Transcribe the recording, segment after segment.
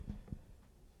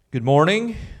Good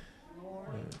morning.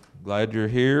 Glad you're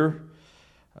here.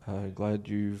 Glad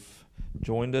you've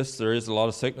joined us. There is a lot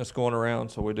of sickness going around,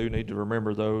 so we do need to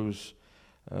remember those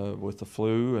with the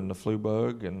flu and the flu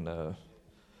bug and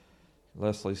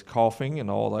Leslie's coughing and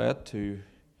all that,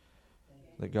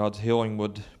 that God's healing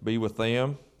would be with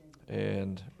them.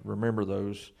 And remember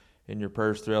those in your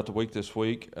prayers throughout the week this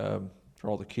week. For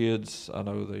all the kids, I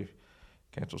know they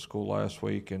canceled school last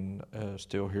week, and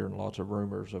still hearing lots of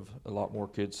rumors of a lot more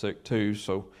kids sick too.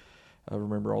 So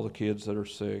remember all the kids that are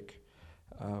sick.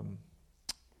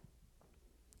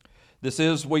 This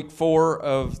is week 4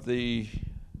 of the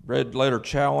Red Letter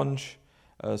Challenge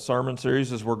sermon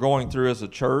series as we're going through as a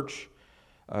church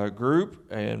group,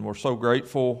 and we're so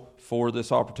grateful for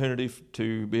this opportunity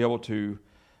to be able to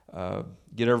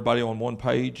get everybody on one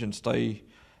page and stay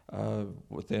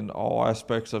within all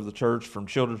aspects of the church, from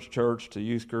children's church to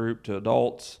youth group to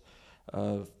adults,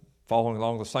 following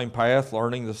along the same path,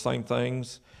 learning the same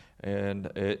things. And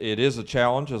it is a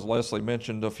challenge, as Leslie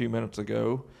mentioned a few minutes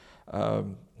ago,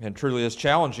 and truly is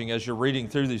challenging as you're reading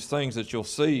through these things, that you'll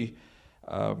see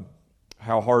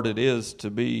how hard it is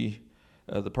to be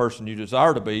the person you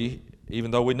desire to be,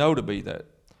 even though we know to be that.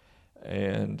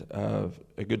 And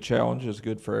a good challenge is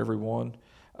good for everyone.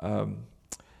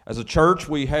 As a church,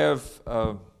 we have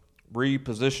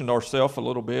repositioned ourselves a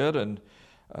little bit, and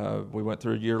we went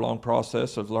through a year-long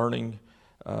process of learning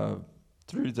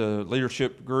through the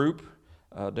leadership group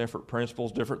different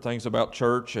principles, different things about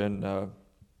church, and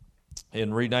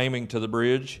in renaming to the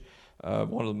Bridge.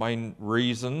 One of the main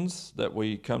reasons that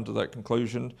we come to that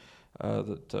conclusion,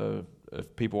 that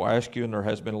if people ask you, and there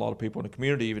has been a lot of people in the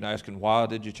community even asking, why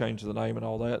did you change the name and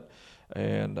all that?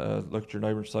 And look at your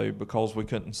neighbor and say, because we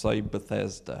couldn't say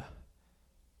Bethesda.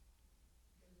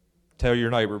 Tell your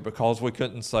neighbor, because we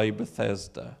couldn't say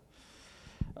Bethesda.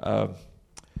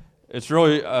 It's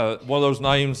really one of those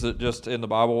names that just in the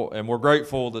Bible, and we're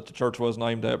grateful that the church was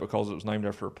named that, because it was named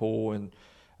after a pool in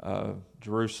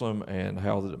Jerusalem, and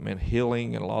how that it meant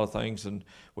healing and a lot of things, and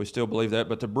we still believe that.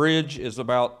 But the Bridge is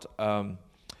about,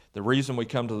 the reason we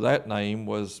come to that name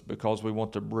was because we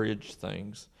want to bridge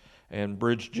things. And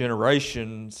bridge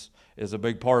generations is a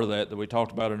big part of that we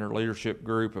talked about in our leadership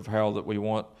group, of how that we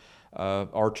want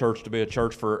our church to be a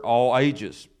church for all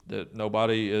ages, that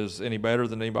nobody is any better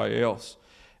than anybody else.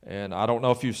 And I don't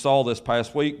know if you saw this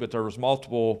past week, but there was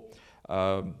multiple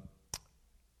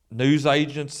news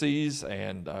agencies,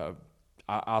 and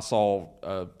I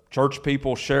saw church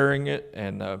people sharing it.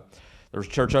 And there's a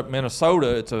church up in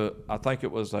Minnesota. I think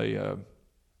it was a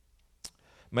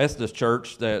Methodist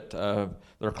church that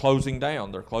they're closing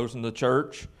down. They're closing the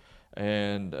church,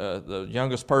 and the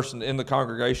youngest person in the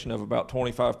congregation of about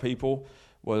 25 people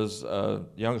was the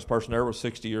youngest person there was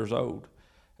 60 years old,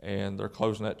 and they're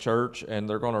closing that church, and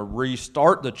they're going to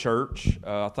restart the church.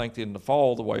 I think in the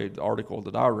fall, the way the article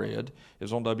that I read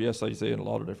is on WSAZ and a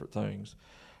lot of different things,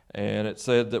 and it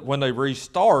said that when they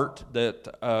restart,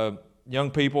 that young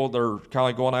people, they're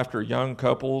kind of going after young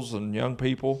couples and young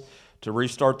people to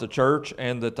restart the church,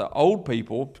 and that the old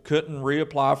people couldn't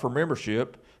reapply for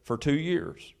membership for 2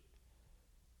 years.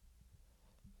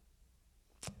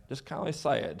 Just kind of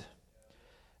sad.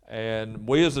 And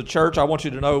we as a church, I want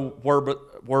you to know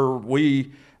where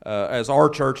we, as our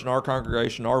church and our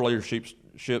congregation, our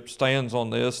leadership stands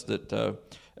on this, that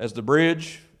as the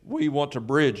Bridge, we want to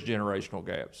bridge generational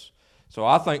gaps. So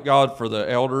I thank God for the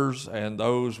elders and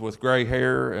those with gray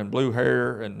hair and blue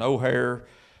hair and no hair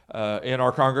in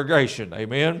our congregation.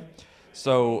 Amen.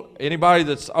 So anybody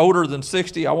that's older than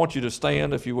 60, I want you to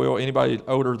stand, if you will. Anybody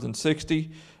older than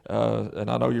 60, and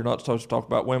I know you're not supposed to talk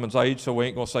about women's age, so we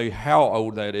ain't going to say how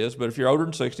old that is, but if you're older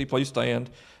than 60, please stand.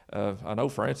 I know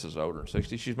Frances is older than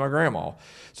 60. She's my grandma.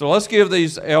 So let's give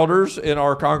these elders in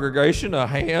our congregation a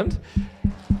hand.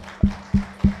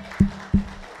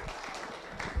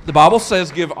 The Bible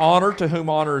says, give honor to whom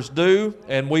honor is due,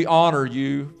 and we honor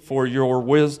you for your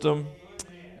wisdom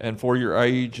and for your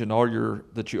age and all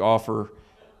that you offer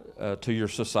to your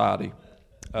society.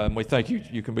 We thank you.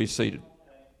 You can be seated.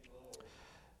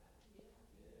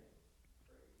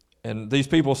 And these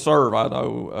people serve, I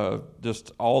know,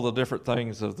 just all the different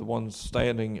things of the ones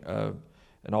standing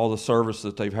and all the service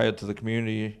that they've had to the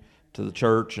community, to the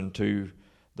church, and to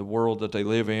the world that they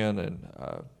live in. And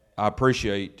I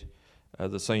appreciate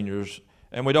the seniors.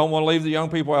 And we don't want to leave the young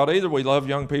people out either. We love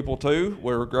young people too.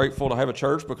 We're grateful to have a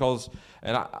church because,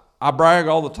 and I brag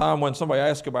all the time when somebody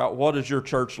asks about what is your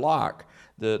church like,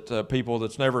 that people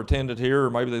that's never attended here, or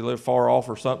maybe they live far off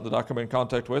or something, that I come in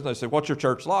contact with, and they say, what's your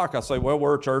church like? I say, well,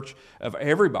 we're a church of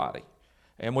everybody.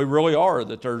 And we really are,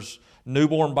 that there's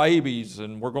newborn babies,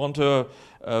 and we're going to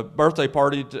a birthday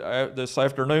party this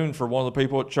afternoon for one of the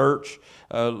people at church.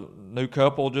 A new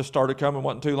couple just started coming,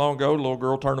 wasn't too long ago. The little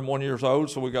girl turned 1 year old,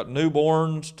 so we got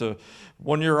newborns to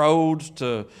 1 year olds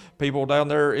to people down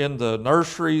there in the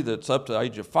nursery that's up to the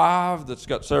age of 5 that's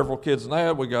got several kids in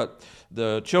that. We got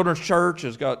the children's church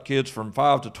has got kids from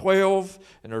 5 to 12,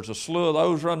 and there's a slew of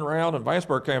those running around. And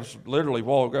Vanceburg campus, literally a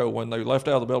while ago, when they left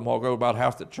out of the building a while ago, about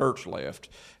half the church left.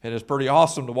 And it's pretty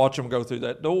awesome to watch them go through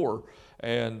that door.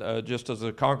 And just as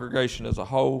a congregation as a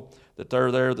whole, that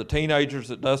they're there. The teenagers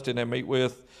that Dusty and I meet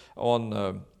with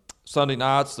on Sunday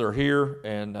nights, they're here,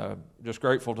 and just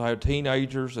grateful to have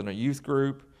teenagers and a youth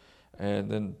group.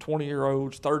 And then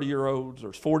 20-year-olds, 30-year-olds,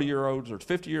 there's 40-year-olds, there's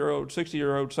 50-year-olds,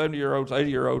 60-year-olds, 70-year-olds,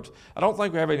 80-year-olds. I don't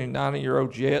think we have any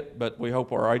 90-year-olds yet, but we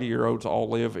hope our 80-year-olds all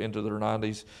live into their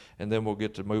 90s, and then we'll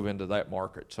get to move into that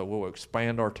market. So we'll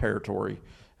expand our territory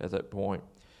at that point.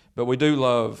 But we do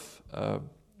love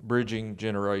bridging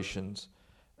generations,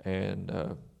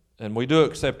 and we do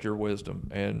accept your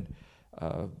wisdom. And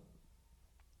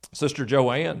Sister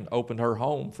Joanne opened her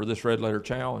home for this Red Letter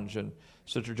Challenge, and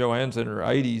Sister Joanne's in her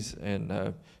 80s,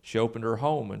 and she opened her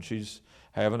home, and she's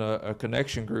having a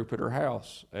connection group at her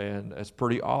house. And it's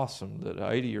pretty awesome that an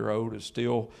 80-year-old is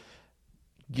still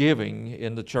giving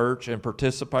in the church and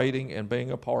participating and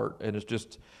being a part. And it's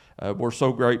just, we're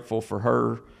so grateful for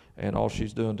her and all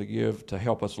she's doing to give to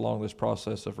help us along this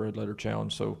process of Red Letter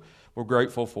Challenge. So we're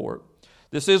grateful for it.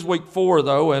 This is week 4,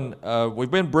 though, and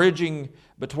we've been bridging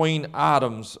between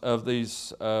items of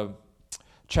these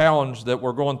challenge that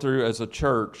we're going through as a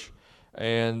church.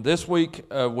 And this week,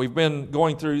 we've been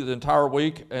going through the entire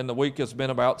week, and the week has been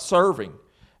about serving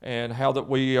and how that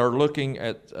we are looking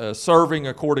at serving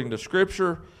according to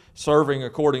Scripture, serving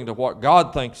according to what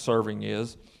God thinks serving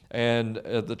is. And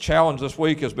the challenge this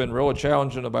week has been really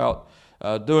challenging about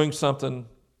doing something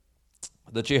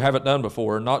that you haven't done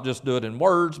before, and not just do it in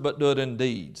words, but do it in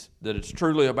deeds, that it's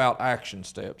truly about action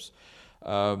steps.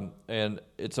 And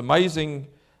it's amazing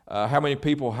how many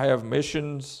people have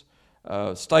missions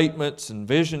statements and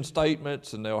vision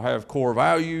statements, and they'll have core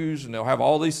values, and they'll have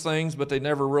all these things, but they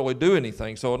never really do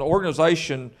anything. So an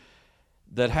organization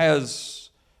that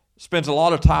spends a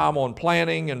lot of time on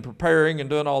planning and preparing and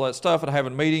doing all that stuff and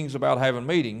having meetings about having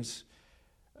meetings,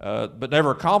 but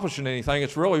never accomplishing anything,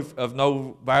 it's really of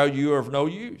no value or of no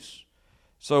use.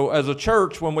 So as a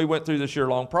church, when we went through this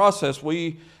year-long process,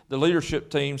 the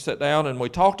leadership team sat down and we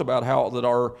talked about how that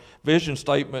our vision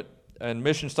statement and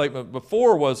mission statement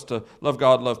before was to love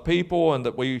God, love people, and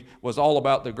that we was all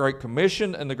about the Great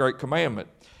Commission and the Great Commandment.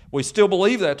 We still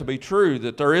believe that to be true,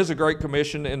 that there is a Great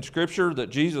Commission in Scripture, that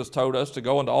Jesus told us to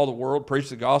go into all the world, preach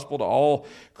the gospel to all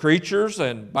creatures,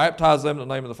 and baptize them in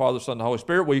the name of the Father, Son, and the Holy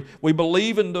Spirit. We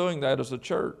believe in doing that as a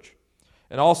church.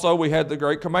 And also we had the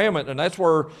Great Commandment, and that's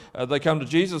where they come to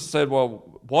Jesus and said,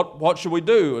 well, what should we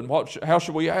do, and how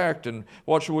should we act, and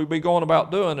what should we be going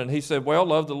about doing? And he said, well,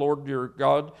 love the Lord your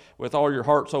God with all your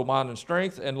heart, soul, mind, and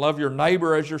strength, and love your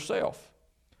neighbor as yourself.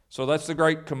 So that's the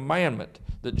Great Commandment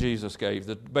that Jesus gave,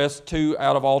 the best 2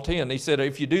 out of all 10. He said,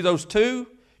 if you do those 2,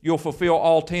 you'll fulfill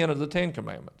all 10 of the 10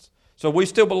 commandments. So we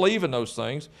still believe in those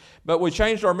things, but we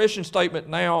changed our mission statement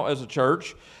now as a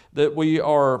church that we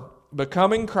are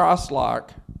becoming Christ-like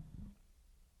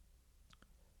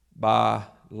by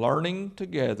learning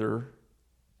together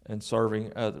and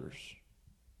serving others.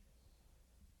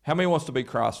 How many wants to be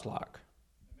Christ-like?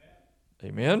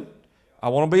 Amen? Amen? I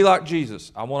want to be like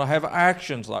Jesus. I want to have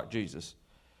actions like Jesus.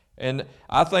 And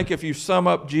I think if you sum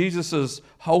up Jesus'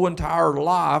 whole entire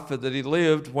life that he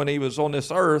lived when he was on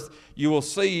this earth, you will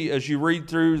see as you read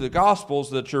through the Gospels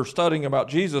that you're studying about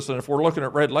Jesus, and if we're looking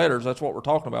at red letters, that's what we're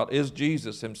talking about, is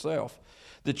Jesus himself.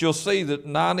 That you'll see that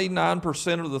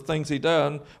 99% of the things he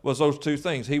done was those 2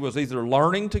 things. He was either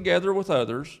learning together with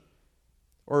others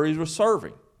or he was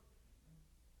serving.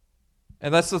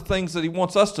 And that's the things that he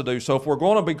wants us to do. So if we're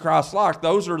going to be Christ-like,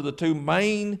 those are the 2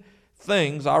 main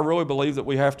things I really believe that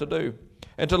we have to do.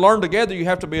 And to learn together, you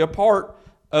have to be a part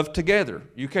of together.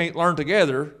 You can't learn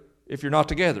together if you're not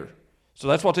together. So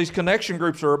that's what these connection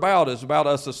groups are about, is about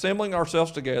us assembling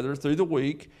ourselves together through the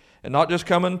week and not just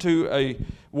coming to a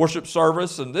worship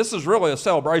service. And this is really a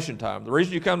celebration time. The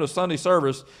reason you come to Sunday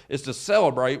service is to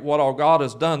celebrate what all God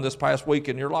has done this past week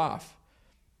in your life.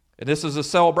 And this is a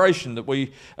celebration that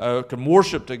we can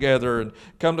worship together and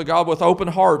come to God with open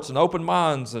hearts and open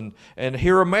minds and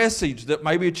hear a message that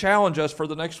maybe challenge us for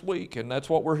the next week. And that's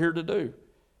what we're here to do.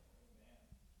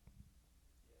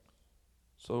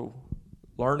 So,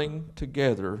 learning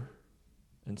together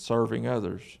and serving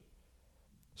others.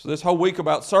 So this whole week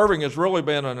about serving has really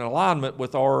been in alignment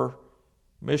with our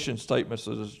mission statements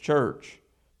as a church.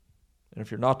 And if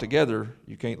you're not together,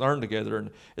 you can't learn together.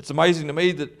 And it's amazing to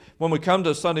me that when we come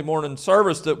to Sunday morning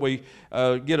service that we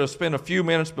get to spend a few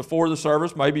minutes before the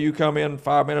service. Maybe you come in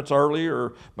 5 minutes early,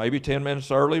 or maybe 10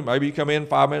 minutes early. Maybe you come in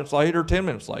 5 minutes late or 10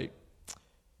 minutes late.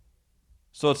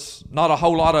 So it's not a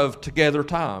whole lot of together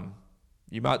time.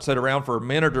 You might sit around for a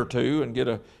minute or two and get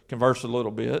to converse a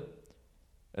little bit.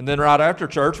 And then right after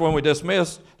church, when we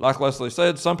dismiss, like Leslie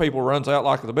said, some people runs out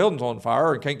like the building's on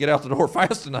fire and can't get out the door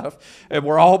fast enough, and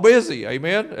we're all busy.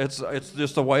 Amen? It's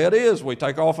just the way it is. We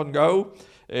take off and go,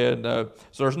 and so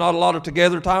there's not a lot of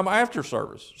together time after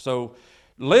service. So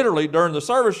literally during the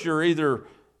service, you're either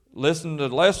listening to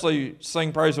Leslie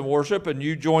sing praise and worship and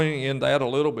you joining in that a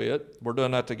little bit. We're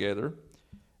doing that together.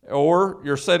 Or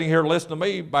you're sitting here listening to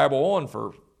me babble on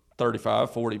for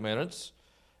 35, 40 minutes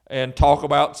and talk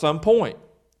about some point.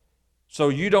 So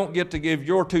you don't get to give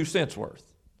your 2 cents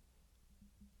worth.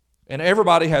 And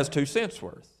everybody has 2 cents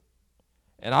worth.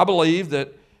 And I believe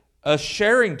that us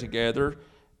sharing together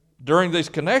during these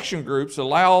connection groups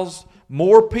allows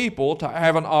more people to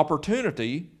have an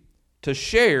opportunity to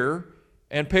share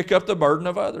and pick up the burden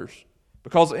of others.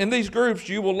 Because in these groups,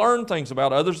 you will learn things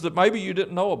about others that maybe you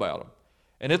didn't know about them.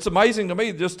 And it's amazing to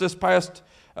me, just this past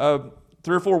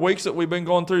 3 or 4 weeks that we've been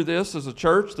going through this as a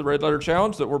church, the Red Letter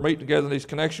Challenge, that we're meeting together in these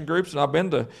connection groups. And I've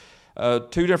been to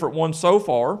 2 different ones so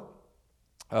far,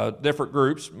 different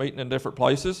groups meeting in different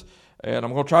places. And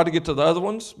I'm going to try to get to the other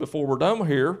ones before we're done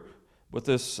here with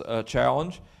this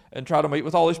challenge, and try to meet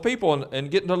with all these people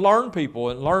and getting to learn people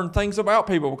and learn things about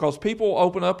people, because people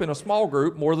open up in a small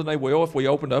group more than they will if we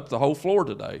opened up the whole floor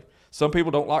today. Some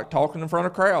people don't like talking in front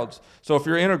of crowds. So if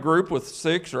you're in a group with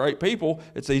 6 or 8 people,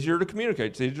 it's easier to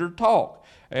communicate. It's easier to talk.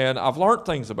 And I've learned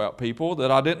things about people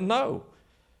that I didn't know.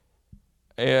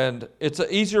 And it's an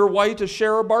easier way to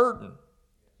share a burden.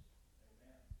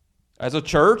 As a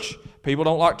church, people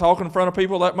don't like talking in front of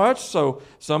people that much, so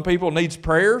some people needs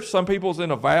prayer. Some people's in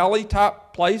a valley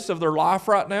type place of their life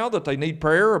right now that they need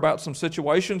prayer about some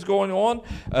situations going on.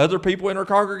 Other people in our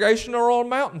congregation are on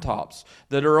mountaintops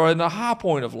that are in a high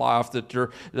point of life, that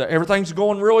everything's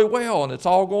going really well and it's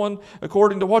all going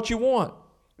according to what you want,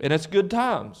 and it's good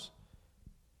times.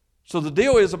 So the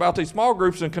deal is about these small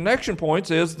groups and connection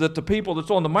points is that the people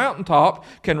that's on the mountaintop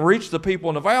can reach the people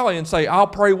in the valley and say, I'll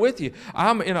pray with you.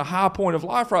 I'm in a high point of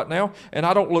life right now, and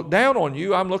I don't look down on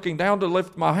you. I'm looking down to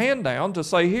lift my hand down to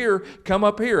say, here, come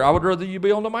up here. I would rather you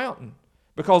be on the mountain.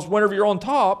 Because whenever you're on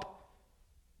top,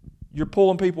 you're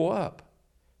pulling people up.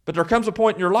 But there comes a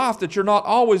point in your life that you're not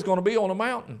always going to be on a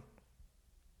mountain.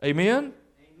 Amen?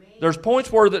 There's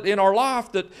points where that in our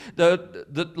life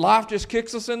that life just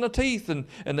kicks us in the teeth, and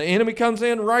the enemy comes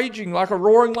in raging like a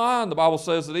roaring lion. The Bible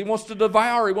says that he wants to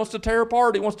devour, he wants to tear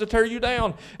apart, he wants to tear you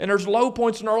down. And there's low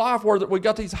points in our life where that we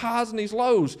got these highs and these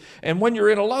lows. And when you're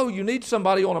in a low, you need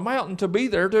somebody on a mountain to be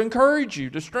there to encourage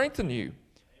you, to strengthen you. Amen.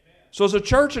 So as a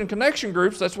church and connection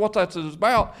groups, that's what that is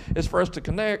about, is for us to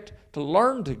connect, to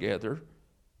learn together,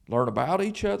 learn about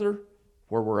each other,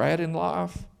 where we're at in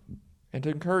life, and to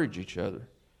encourage each other.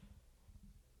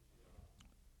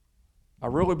 I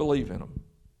really believe in them.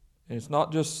 And it's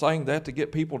not just saying that to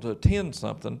get people to attend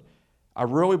something. I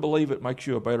really believe it makes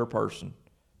you a better person.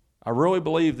 I really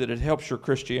believe that it helps your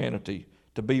Christianity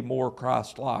to be more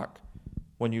Christ-like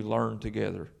when you learn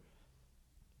together.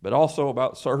 But also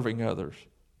about serving others.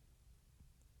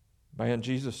 Man,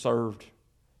 Jesus served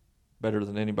better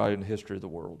than anybody in the history of the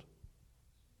world.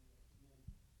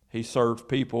 He served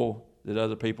people that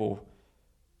other people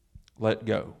let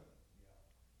go.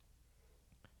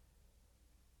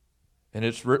 And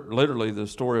it's literally the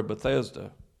story of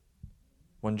Bethesda.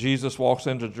 When Jesus walks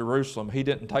into Jerusalem, he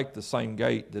didn't take the same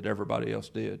gate that everybody else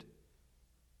did.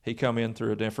 He come in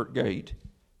through a different gate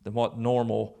than what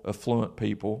normal affluent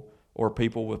people or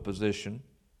people with position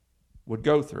would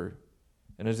go through.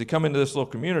 And as he come into this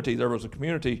little community, there was a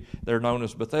community there known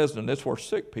as Bethesda, and that's where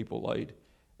sick people laid.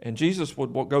 And Jesus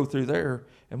would go through there,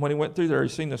 and when he went through there, he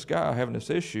seen this guy having this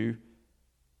issue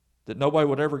that nobody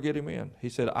would ever get him in. He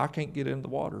said, I can't get in the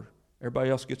water.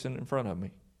 Everybody else gets in front of me.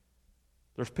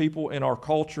 There's people in our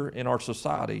culture, in our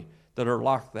society, that are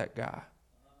like that guy,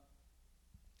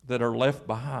 that are left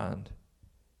behind.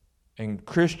 And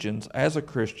Christians, as a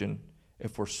Christian,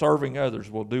 if we're serving others,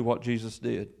 will do what Jesus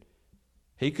did.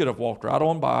 He could have walked right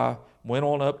on by, went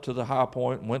on up to the high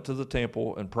point, went to the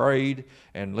temple and prayed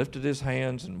and lifted his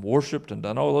hands and worshiped and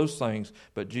done all those things,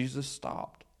 but Jesus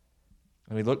stopped.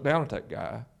 And he looked down at that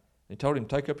guy and he told him,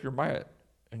 take up your mat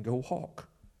and go walk.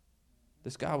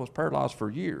 This guy was paralyzed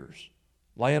for years,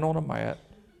 laying on a mat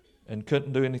and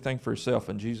couldn't do anything for himself,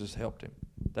 and Jesus helped him.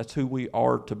 That's who we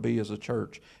are to be as a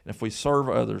church. And if we serve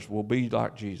others, we'll be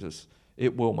like Jesus.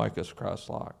 It will make us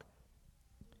Christ-like.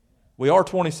 We are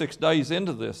 26 days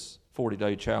into this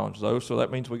 40-day challenge, though, so that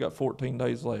means we got 14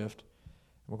 days left.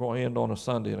 We're going to end on a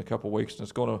Sunday in a couple of weeks,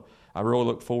 and I really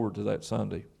look forward to that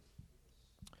Sunday.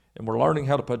 And we're learning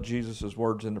how to put Jesus'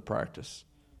 words into practice.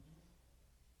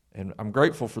 And I'm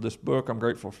grateful for this book. I'm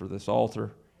grateful for this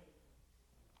author.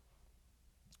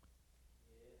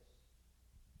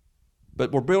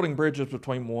 But we're building bridges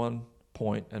between one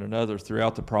point and another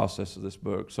throughout the process of this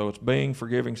book. So it's being,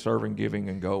 forgiving, serving, giving,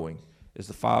 and going is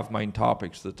the 5 main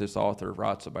topics that this author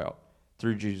writes about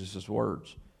through Jesus'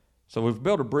 words. So we've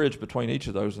built a bridge between each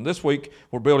of those. And this week,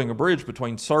 we're building a bridge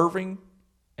between serving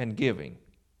and giving.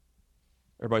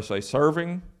 Everybody say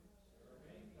serving,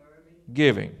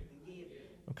 giving.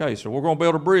 Okay, so we're going to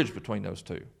build a bridge between those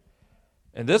two.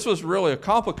 And this was really a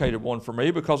complicated one for me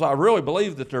because I really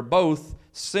believe that they're both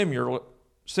similar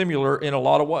in a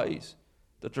lot of ways.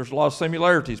 That there's a lot of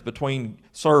similarities between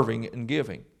serving and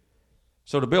giving.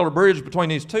 So to build a bridge between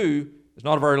these two is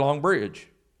not a very long bridge.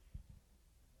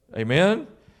 Amen?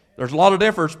 There's a lot of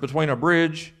difference between a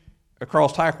bridge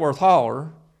across Hackworth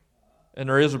Holler and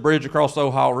there is a bridge across the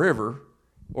Ohio River,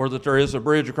 or that there is a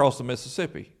bridge across the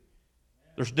Mississippi.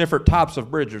 There's different types of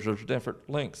bridges. There's different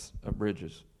lengths of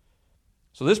bridges.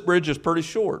 So this bridge is pretty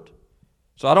short.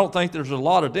 So I don't think there's a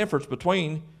lot of difference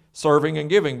between serving and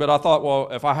giving. But I thought, well,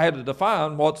 if I had to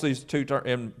define what's these two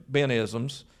in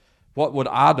Ben-isms, what would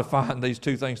I define these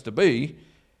two things to be,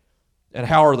 and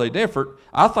how are they different?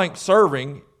 I think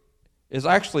serving is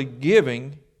actually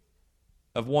giving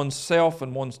of oneself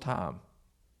and one's time.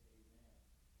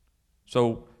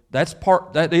 So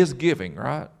that is giving,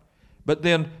 right? But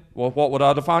then, well, what would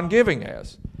I define giving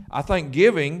as? I think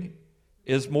giving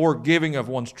is more giving of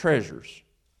one's treasures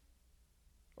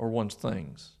or one's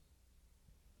things.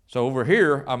 So over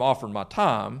here, I'm offering my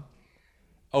time.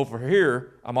 Over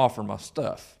here, I'm offering my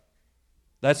stuff.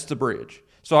 That's the bridge.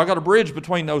 So I got a bridge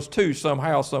between those two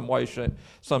somehow, some way,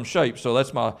 some shape. So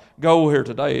that's my goal here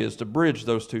today, is to bridge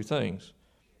those two things.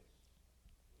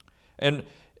 And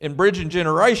in bridging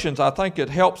generations, I think it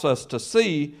helps us to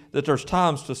see that there's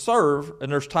times to serve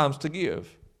and there's times to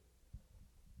give.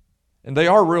 And they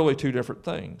are really two different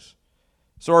things.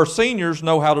 So our seniors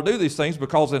know how to do these things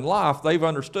because in life they've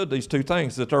understood these two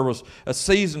things, that there was a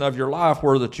season of your life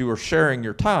where that you were sharing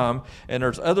your time, and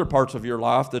there's other parts of your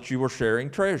life that you were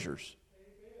sharing treasures.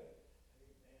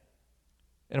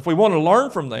 And if we want to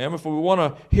learn from them, if we want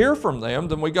to hear from them,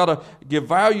 then we got to give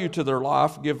value to their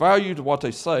life, give value to what they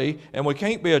say, and we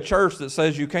can't be a church that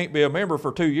says you can't be a member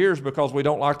for 2 years because we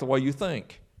don't like the way you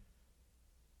think.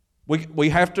 We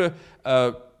have to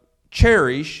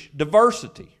cherish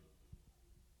diversity.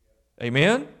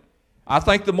 Amen? I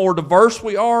think the more diverse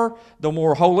we are, the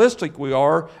more holistic we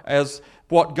are as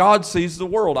what God sees the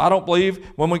world. I don't believe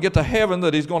when we get to heaven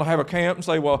that He's going to have a camp and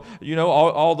say, well, you know,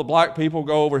 all the black people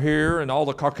go over here, and all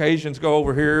the Caucasians go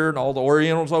over here, and all the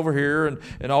Orientals over here,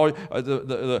 and all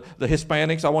the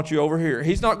Hispanics, I want you over here.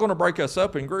 He's not going to break us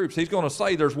up in groups. He's going to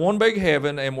say there's one big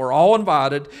heaven, and we're all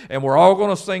invited, and we're all going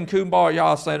to sing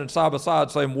Kumbaya, standing side by side,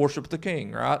 saying worship the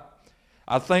King, right?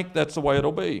 I think that's the way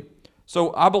it'll be.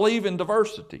 So I believe in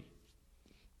diversity.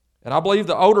 And I believe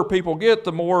the older people get,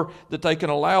 the more that they can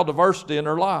allow diversity in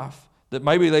their life. That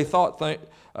maybe they thoughts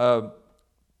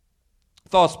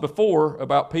before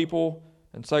about people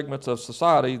and segments of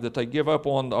society that they give up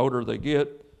on the older they get,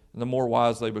 and the more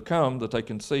wise they become, that they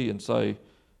can see and say,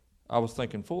 I was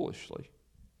thinking foolishly.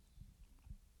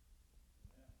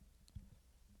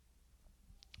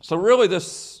 So really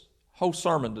this whole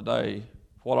sermon today,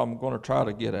 what I'm going to try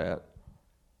to get at,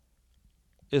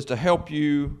 is to help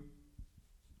you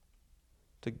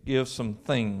to give some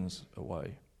things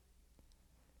away.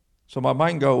 So my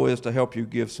main goal is to help you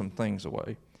give some things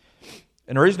away.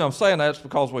 And the reason I'm saying that is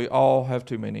because we all have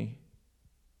too many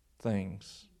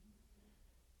things.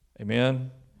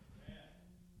 Amen?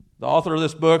 The author of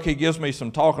this book, he gives me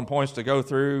some talking points to go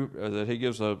through, that he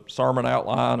gives a sermon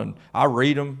outline, and I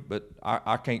read them, but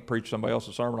I can't preach somebody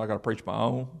else's sermon. I got to preach my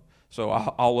own. So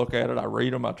I'll look at it, I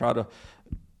read them, I try to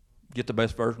get the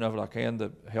best version of it I can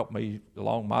to help me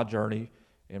along my journey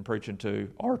in preaching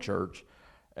to our church.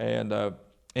 And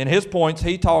in his points,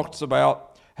 he talks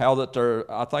about how that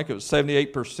I think it was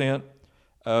 78%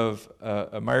 of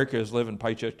America is living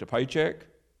paycheck to paycheck.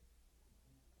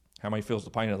 How many feels the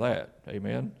pain of that?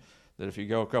 Amen? That if you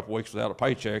go a couple weeks without a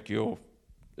paycheck,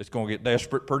 it's going to get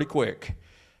desperate pretty quick.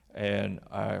 And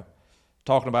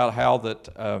talking about how that,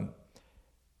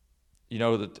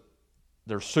 that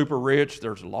they're super rich,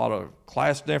 there's a lot of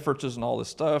class differences and all this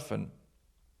stuff, and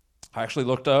I actually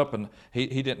looked up, and he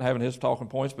didn't have in his talking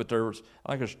points, but I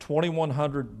think there's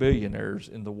 2,100 billionaires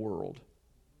in the world.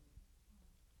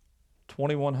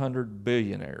 2,100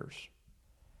 billionaires.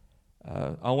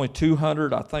 Only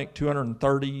 200, I think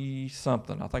 230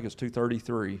 something, I think it's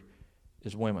 233,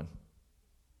 is women.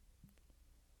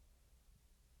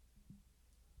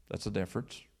 That's the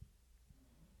difference.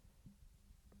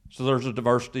 So there's a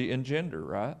diversity in gender,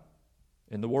 right,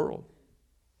 in the world.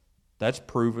 That's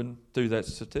proven through that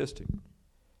statistic.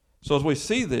 So as we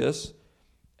see this,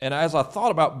 and as I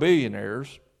thought about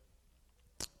billionaires,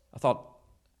 I thought,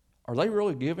 are they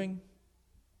really giving?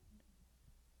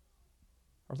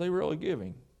 Are they really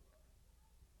giving?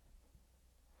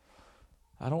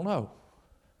 I don't know.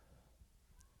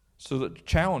 So that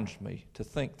challenged me to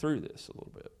think through this a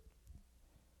little bit.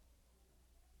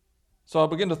 So I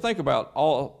began to think about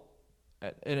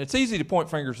and it's easy to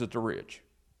point fingers at the rich,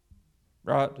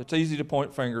 right? It's easy to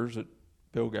point fingers at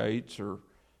Bill Gates or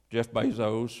Jeff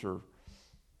Bezos or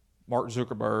Mark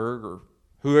Zuckerberg or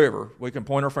whoever. We can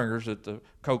point our fingers at the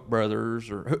Koch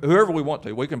brothers or whoever we want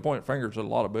to. We can point fingers at a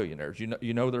lot of billionaires.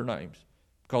 You know their names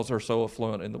because they're so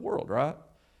affluent in the world, right?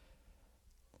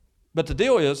 But the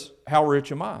deal is, how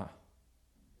rich am I?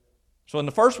 So in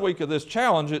the first week of this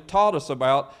challenge, it taught us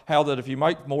about how that if you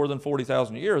make more than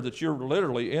 $40,000 a year, that you're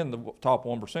literally in the top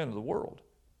 1% of the world.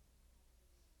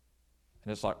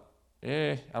 And it's like,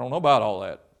 I don't know about all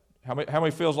that. How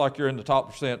many feels like you're in the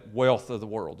top % wealth of the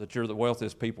world, that you're the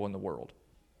wealthiest people in the world?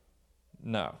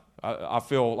 No. I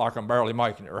feel like I'm barely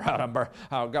making it, right?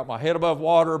 I've got my head above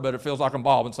water, but it feels like I'm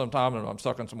bobbing sometime and I'm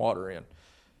sucking some water in.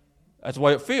 That's the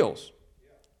way it feels.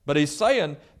 But he's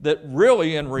saying that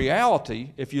really, in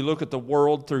reality, if you look at the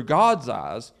world through God's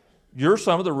eyes, you're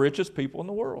some of the richest people in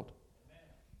the world.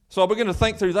 So I begin to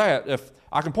think through that. If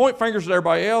I can point fingers at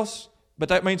everybody else, but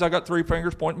that means I got 3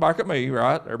 fingers pointing back at me,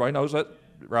 right? Everybody knows that,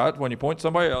 right? When you point at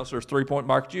somebody else, there's 3 pointing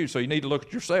back at you. So you need to look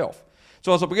at yourself.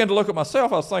 So as I began to look at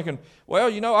myself, I was thinking, well,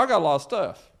 I got a lot of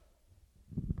stuff.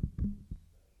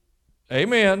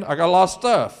 Amen. I got a lot of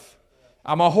stuff.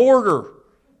 I'm a hoarder.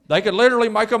 They could literally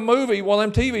make a movie, one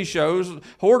of them TV shows,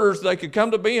 hoarders, they could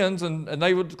come to Ben's and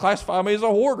they would classify me as a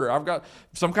hoarder. I've got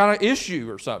some kind of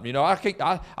issue or something. I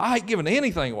hate giving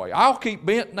anything away. I'll keep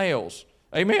bent nails.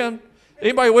 Amen?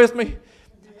 Anybody with me?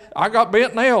 I got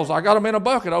bent nails. I got them in a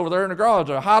bucket over there in the garage.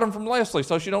 I hide them from Leslie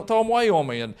so she don't throw them away on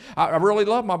me. And I really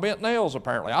love my bent nails,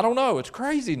 apparently. I don't know. It's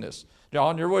craziness.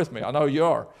 John, you're with me. I know you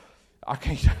are. I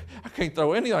can't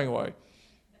throw anything away.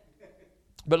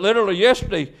 But literally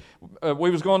yesterday,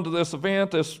 we was going to this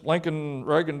event, this Lincoln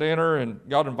Reagan dinner, and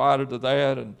got invited to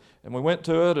that, and we went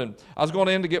to it, and I was going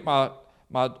in to get my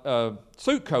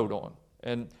suit coat on,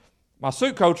 and my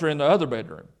suit coats are in the other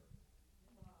bedroom.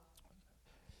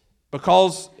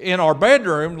 Because in our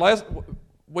bedroom,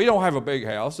 we don't have a big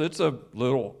house. It's not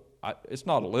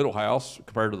a little house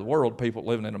compared to the world. People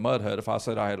living in a mud hut, if I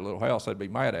said I had a little house, they'd be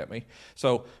mad at me.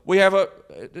 So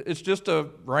it's just a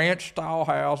ranch-style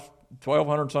house,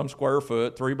 1,200 some square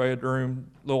foot,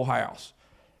 3-bedroom little house.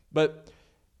 But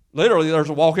literally there's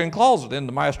a walk-in closet in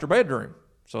the master bedroom.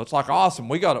 So it's like awesome.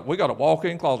 We got a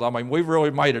walk-in closet. I mean, we've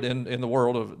really made it in the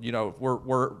world of,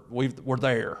 we're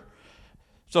there.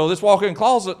 So this walk-in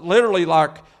closet, literally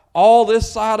like all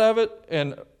this side of it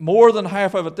and more than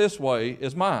half of it this way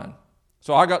is mine.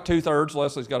 So I got 2/3,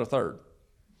 Leslie's got 1/3.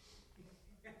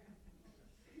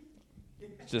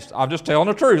 I'm just telling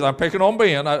the truth. I'm picking on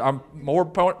Ben. I'm more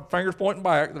fingers pointing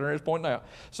back than there is pointing out.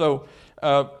 So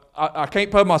I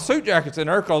can't put my suit jackets in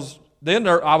there because then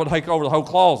I would take over the whole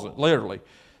closet, literally.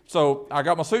 So I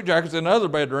got my suit jackets in the other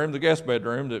bedroom, the guest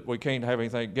bedroom, that we can't have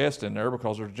anything guest in there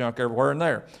because there's junk everywhere in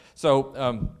there.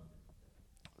 So,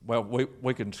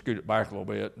 we can scoot it back a little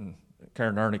bit, and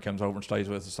Karen and Ernie comes over and stays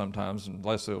with us sometimes, and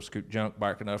Leslie will scoot junk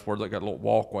back enough where they got a little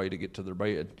walkway to get to their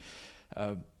bed.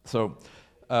 I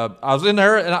was in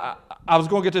there, and I was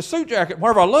going to get this suit jacket.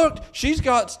 Wherever I looked, she's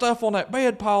got stuff on that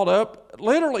bed piled up,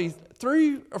 literally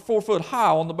 3 or 4 foot high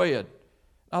on the bed.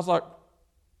 I was like,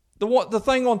 the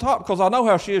thing on top, because I know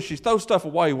how she is, she throws stuff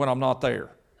away when I'm not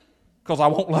there, because I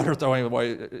won't let her throw anything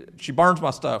away. She burns my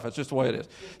stuff. That's just the way it is.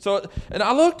 So, and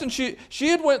I looked, and she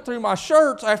had went through my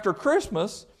shirts after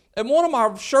Christmas, and one of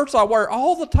my shirts I wear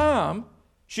all the time,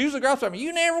 she usually grabs at me,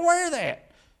 you never wear that.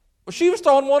 Well, she was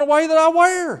throwing one away that I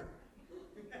wear.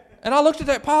 And I looked at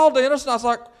that pile, Dennis, and I was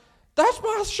like, that's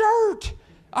my shirt.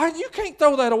 You can't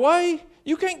throw that away.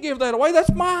 You can't give that away.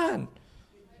 That's mine.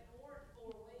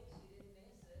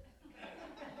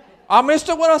 I missed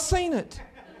it when I seen it.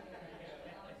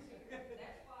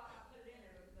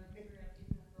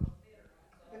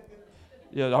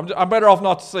 Yeah, I'm better off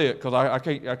not to see it because I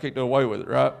can't do away with it,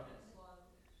 right?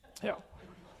 Yeah.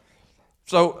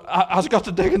 So I just got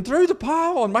to digging through the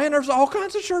pile, and man, there's all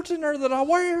kinds of shirts in there that I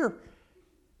wear.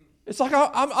 It's like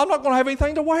I'm not going to have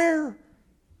anything to wear.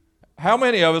 How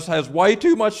many of us has way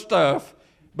too much stuff,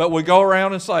 but we go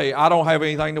around and say, I don't have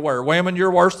anything to wear. Women, you're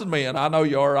worse than men. I know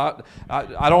you are.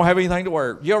 I don't have anything to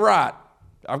wear. You're right.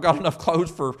 I've got enough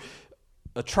clothes for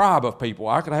a tribe of people.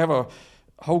 I could have a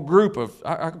whole group of,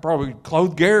 I could probably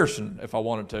clothe Garrison if I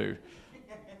wanted to.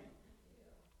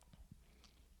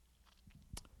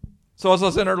 So as I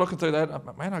was in there looking through that, I'm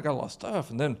like, man, I got a lot of stuff.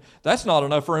 And then that's not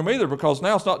enough room either, because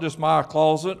now it's not just my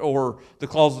closet or the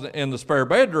closet in the spare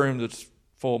bedroom that's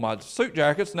full of my suit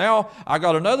jackets. Now I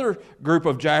got another group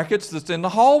of jackets that's in the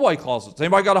hallway closets.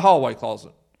 Anybody got a hallway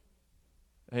closet?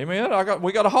 Amen.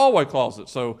 We got a hallway closet.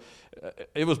 So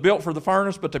it was built for the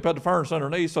furnace, but they put the furnace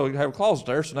underneath so you could have a closet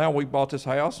there. So now we bought this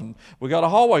house and we got a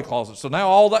hallway closet. So now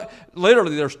all that,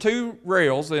 literally there's 2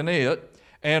 rails in it,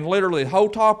 and literally the whole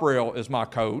top rail is my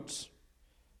coats.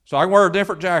 So I can wear a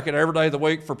different jacket every day of the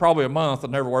week for probably a month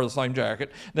and never wear the same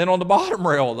jacket. Then on the bottom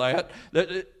rail of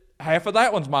that half of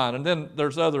that one's mine. And then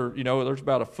there's there's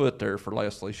about a foot there for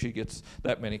Leslie. She gets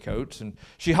that many coats. And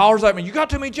she hollers at me, you got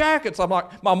too many jackets. I'm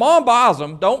like, my mom buys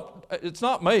them. It's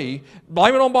not me.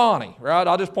 Blame it on Bonnie, right?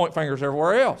 I just point fingers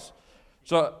everywhere else.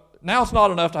 So now it's not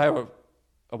enough to have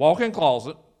a walk-in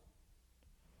closet,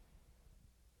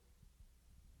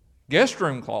 guest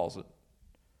room closet,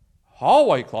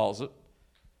 hallway closet,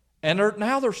 and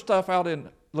now there's stuff out in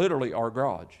literally our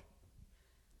garage.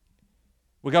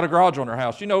 We got a garage on our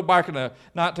house. Back in the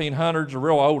 1900s, a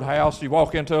real old house, you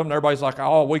walk into them and everybody's like,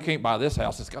 oh, we can't buy this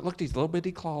house. It's got, look, these little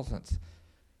bitty closets.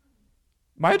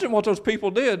 Imagine what those people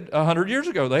did 100 years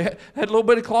ago. They had little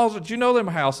bitty closets. You know them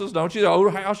houses, don't you? The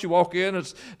old house you walk in,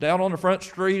 it's down on the front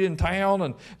street in town,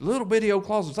 and little bitty old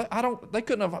closets. They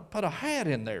couldn't have put a hat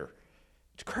in there.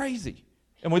 It's crazy.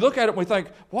 And we look at it and we think,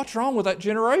 what's wrong with that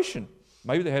generation?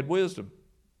 Maybe they had wisdom.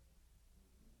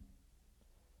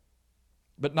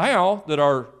 But now that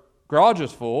our garage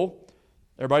is full,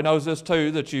 everybody knows this too,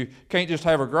 that you can't just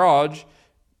have a garage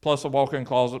plus a walk-in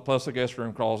closet, plus a guest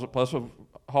room closet, plus a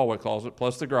hallway closet,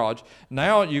 plus the garage.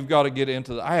 Now you've got to get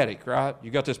into the attic, right?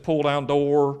 You got this pull-down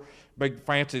door, big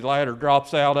fancy ladder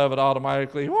drops out of it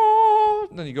automatically. Oh,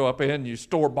 and then you go up in, you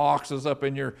store boxes up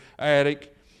in your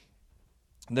attic.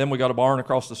 And then we got a barn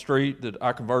across the street that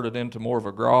I converted into more of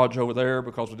a garage over there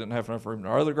because we didn't have enough room in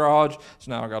our other garage. So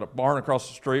now I got a barn across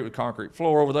the street with concrete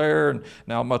floor over there, and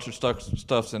now much of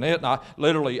stuff's in it. And I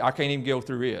can't even go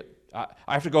through it. I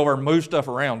have to go over and move stuff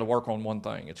around to work on one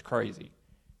thing. It's crazy.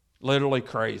 Literally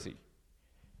crazy.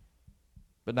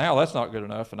 But now that's not good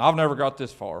enough, and I've never got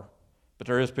this far. But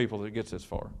there is people that gets this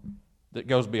far, that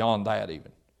goes beyond that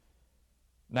even.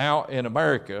 Now in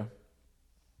America,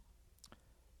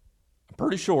 I'm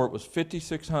pretty sure it was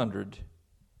 5,600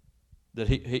 that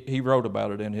he wrote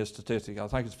about it in his statistic. I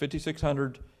think it's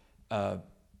 5,600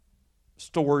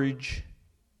 storage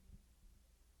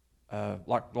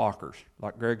like lockers,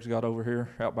 like Greg's got over here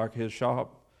out back of his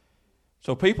shop.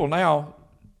 So people now,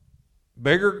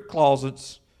 bigger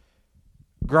closets,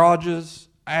 garages,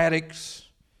 attics,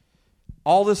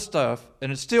 all this stuff,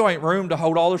 and it still ain't room to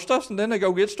hold all their stuff, and then they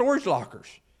go get storage lockers.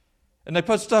 And they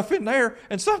put stuff in there,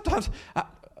 and sometimes...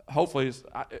 Hopefully,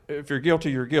 if you're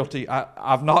guilty, you're guilty.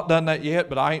 I've not done that yet,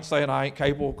 but I ain't saying I ain't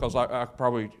capable, because I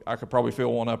could probably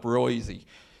fill one up real easy.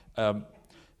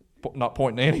 Not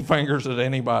pointing any fingers at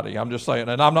anybody. I'm just saying,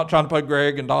 and I'm not trying to put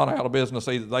Greg and Donna out of business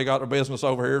either. They got a business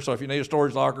over here, so if you need a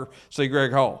storage locker, see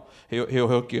Greg Hall. He'll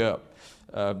hook you up.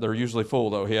 They're usually full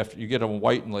though. You get on a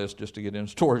waiting list just to get in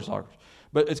storage lockers.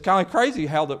 But it's kind of crazy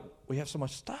how we have so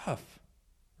much stuff,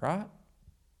 right?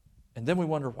 And then we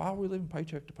wonder, why are we living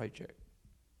paycheck to paycheck?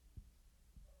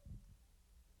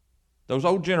 Those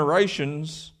old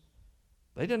generations,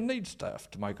 they didn't need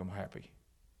stuff to make them happy.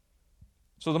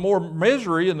 So the more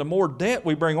misery and the more debt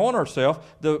we bring on ourselves,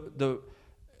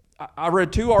 I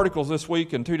read 2 articles this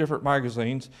week in 2 different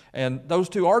magazines, and those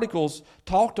 2 articles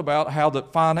talked about how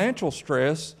that financial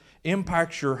stress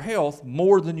impacts your health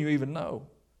more than you even know.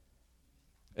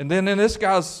 And then in this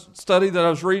guy's study that I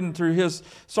was reading through his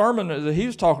sermon, that he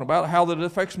was talking about how that it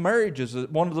affects marriages.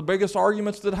 One of the biggest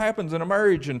arguments that happens in a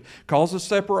marriage and causes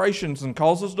separations and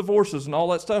causes divorces and all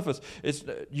that stuff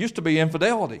it used to be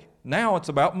infidelity. Now it's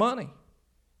about money.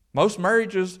 Most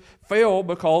marriages fail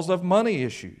because of money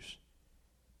issues.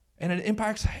 And it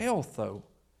impacts health, though.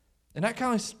 And that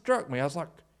kind of struck me. I was like,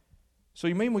 so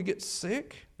you mean we get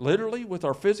sick, literally, with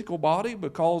our physical body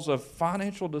because of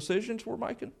financial decisions we're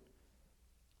making?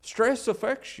 Stress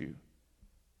affects you.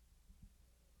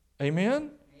 Amen?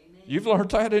 Amen. You've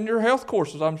learned that in your health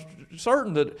courses. I'm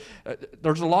certain that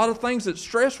there's a lot of things that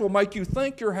stress will make you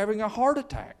think you're having a heart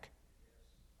attack.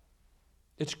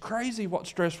 It's crazy what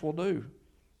stress will do.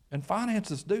 And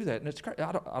finances do that. And it's crazy.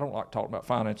 I don't like talking about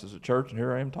finances at church, and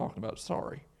here I am talking about it.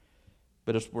 Sorry.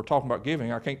 But we're talking about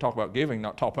giving. I can't talk about giving,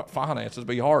 not talk about finances. It'd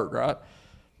be hard, right?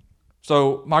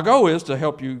 So my goal is to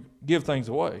help you give things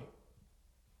away.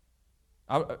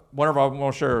 Whenever I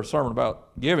want to share a sermon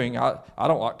about giving, I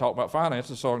don't like to talk about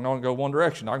finances, so I can only go one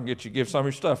direction. I can get you to give some of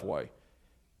your stuff away.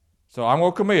 So I'm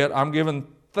going to commit. I'm giving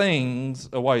things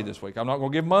away this week. I'm not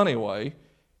going to give money away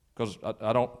because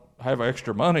I don't have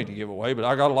extra money to give away, but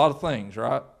I got a lot of things,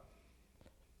 right?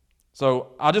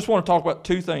 So I just want to talk about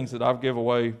two things that I've given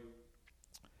away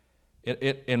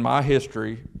in my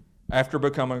history after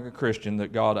becoming a Christian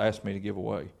that God asked me to give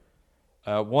away.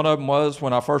 One of them was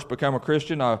when I first became a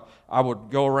Christian, I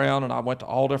would go around and I went to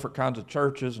all different kinds of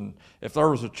churches, and if there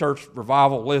was a church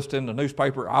revival list in the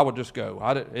newspaper, I would just go.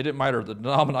 It didn't matter the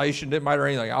denomination, didn't matter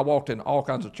anything. I walked in all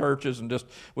kinds of churches and just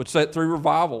would sit through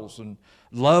revivals and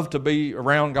loved to be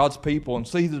around God's people and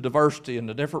see the diversity and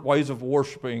the different ways of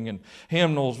worshiping and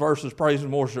hymnals versus praise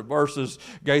and worship versus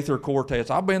Gaither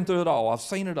quartets. I've been through it all. I've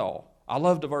seen it all. I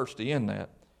love diversity in that.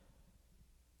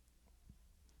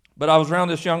 But I was around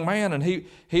this young man, and he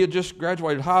had just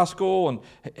graduated high school, and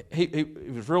he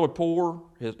was really poor.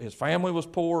 His family was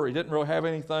poor. He didn't really have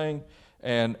anything.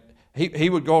 And he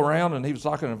would go around, and he was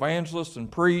like an evangelist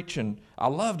and preach, and I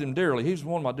loved him dearly. He was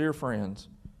one of my dear friends.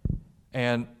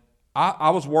 And I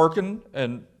was working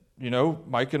and,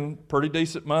 making pretty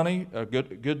decent money, a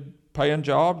good paying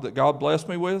job that God blessed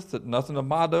me with, that nothing of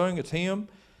my doing, it's him.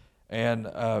 And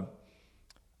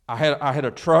I had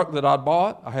a truck that I'd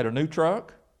bought. I had a new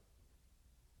truck.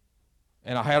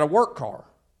 And I had a work car.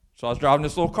 So I was driving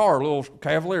this little car, a little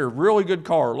Cavalier, really good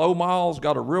car, low miles,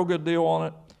 got a real good deal on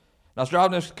it. And I was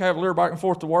driving this Cavalier back and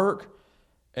forth to work.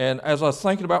 And as I was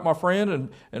thinking about my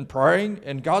friend and praying,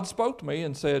 and God spoke to me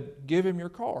and said, give him your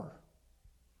car.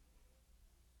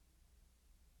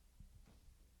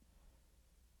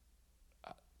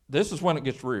 This is when it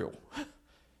gets real.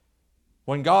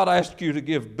 When God asks you to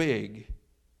give big,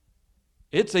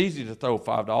 it's easy to throw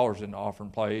 $5 in the offering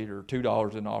plate or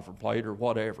 $2 in the offering plate or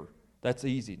whatever. That's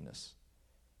easiness.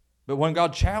 But when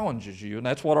God challenges you, and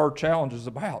that's what our challenge is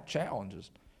about,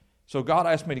 challenges. So God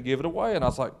asked me to give it away, and I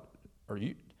was like, are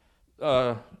you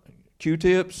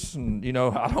Q-tips? And,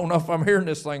 I don't know if I'm hearing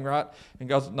this thing right. And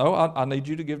God said, no, I need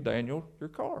you to give Daniel your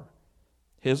car.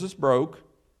 His is broke.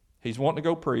 He's wanting to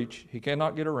go preach. He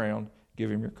cannot get around. Give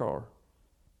him your car.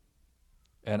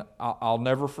 And I'll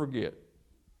never forget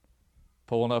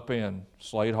pulling up in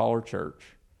Slade Holler Church,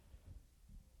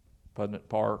 Putnett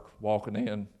Park, walking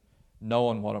in,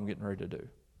 knowing what I'm getting ready to do.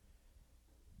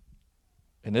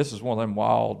 And this is one of them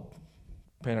wild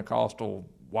Pentecostal,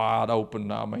 wide open,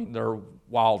 they're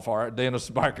wildfire. Dennis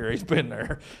back here, he's been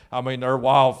there. They're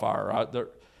wildfire.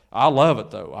 I love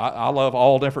it, though. I love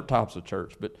all different types of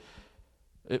church. But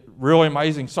really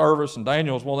amazing service, and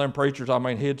Daniel's one of them preachers,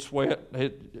 he'd sweat.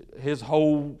 His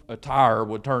whole attire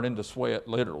would turn into sweat,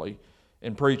 literally,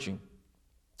 in preaching.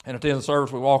 And at the end of the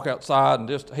service, we walk outside, and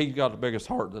he's got the biggest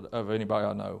heart of anybody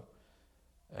I know.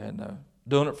 And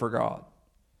doing it for God.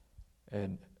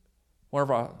 And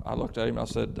whenever I looked at him, I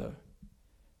said,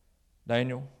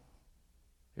 Daniel,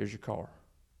 here's your car.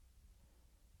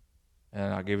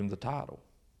 And I gave him the title.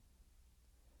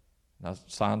 And I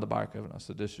signed the back of it, and I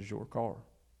said, this is your car.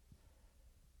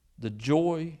 The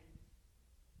joy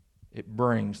it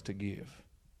brings to give.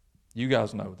 You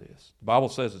guys know this. The Bible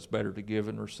says it's better to give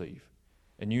than receive.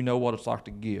 And you know what it's like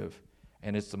to give.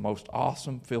 And it's the most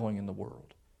awesome feeling in the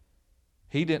world.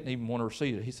 He didn't even want to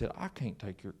receive it. He said, I can't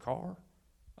take your car.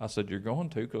 I said, you're going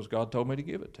to because God told me to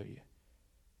give it to you.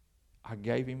 I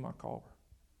gave him my car.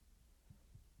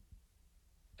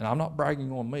 And I'm not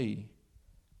bragging on me.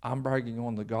 I'm bragging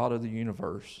on the God of the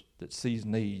universe that sees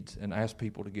needs and asks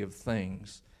people to give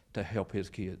things to help his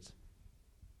kids.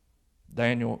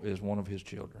 Daniel is one of his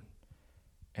children.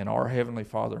 And our Heavenly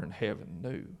Father in heaven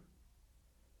knew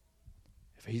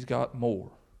if he's got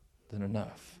more than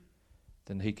enough,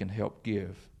 then he can help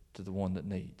give to the one that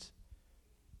needs.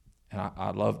 And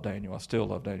I love Daniel. I still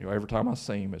love Daniel. Every time I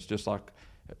see him, it's just like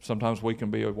sometimes we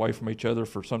can be away from each other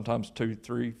for sometimes 2,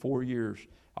 3, 4 years.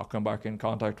 I'll come back in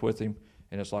contact with him,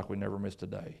 and it's like we never missed a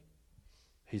day.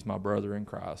 He's my brother in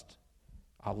Christ.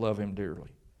 I love him dearly.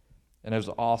 And it was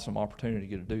an awesome opportunity to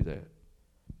get to do that.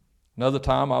 Another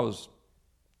time I was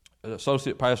an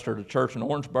associate pastor at a church in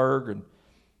Orangeburg, and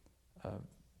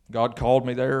God called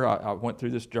me there. I went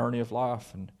through this journey of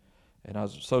life, and I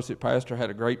was associate pastor, had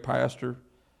a great pastor,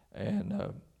 and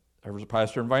there was a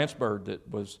pastor in Vanceburg that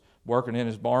was working in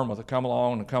his barn with a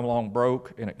come-along, and the come-along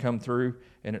broke, and it come through,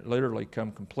 and it literally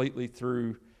come completely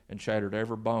through and shattered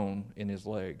every bone in his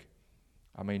leg.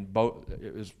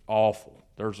 It was awful.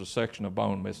 There's a section of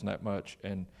bone missing that much,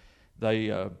 and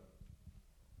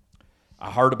I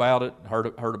heard about it,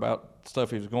 heard about stuff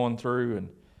he was going through,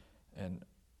 and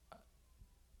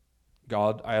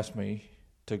God asked me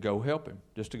to go help him,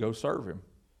 just to go serve him.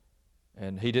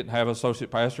 And he didn't have an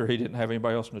associate pastor. He didn't have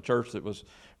anybody else in the church that was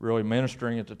really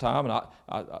ministering at the time.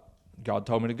 And God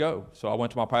told me to go. So I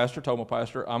went to my pastor, told my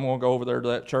pastor, I'm going to go over there to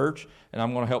that church, and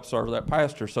I'm going to help serve that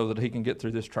pastor so that he can get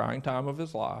through this trying time of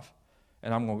his life,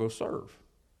 and I'm going to go serve.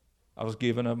 I was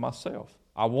giving of myself.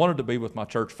 I wanted to be with my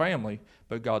church family,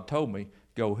 but God told me,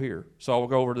 go here. So I would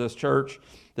go over to this church.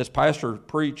 This pastor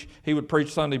he would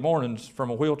preach Sunday mornings from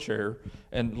a wheelchair,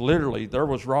 and literally there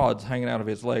was rods hanging out of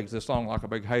his legs this long, like a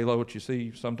big halo that you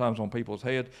see sometimes on people's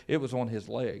head. It was on his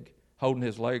leg, holding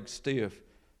his leg stiff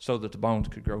so that the bones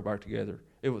could grow back together.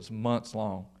 It was months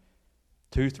long.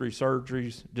 2-3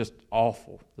 surgeries, just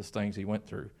awful, the things he went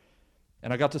through.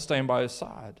 And I got to stand by his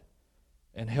side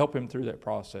and help him through that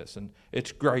process. And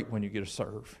it's great when you get to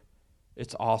serve.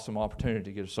 It's an awesome opportunity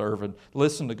to get to serve and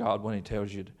listen to God when he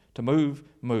tells you to move,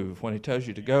 move. When he tells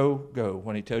you to go, go.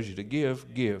 When he tells you to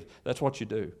give, give. That's what you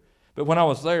do. But when I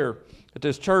was there at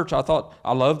this church, I thought,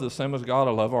 I love the Assemblies of God.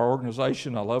 I love our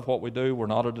organization. I love what we do. We're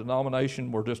not a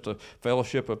denomination. We're just a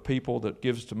fellowship of people that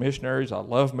gives to missionaries. I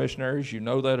love missionaries. You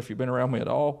know that if you've been around me at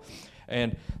all.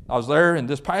 And I was there, and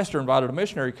this pastor invited a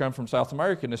missionary to come from South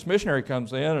America. And this missionary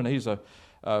comes in, and he's a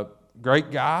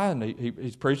great guy, and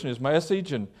he's preaching his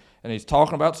message, and he's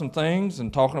talking about some things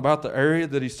and talking about the area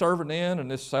that he's serving in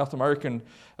this South American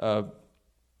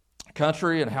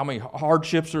country and how many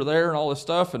hardships are there and all this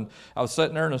stuff. And I was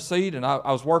sitting there in a seat, and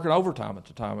I was working overtime at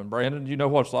the time. And Brandon, you know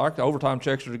what it's like. The overtime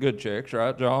checks are the good checks,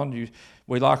 right, John?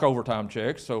 We like overtime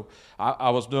checks. So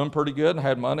I was doing pretty good and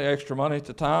had extra money at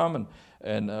the time,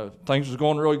 and things was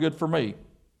going really good for me.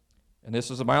 And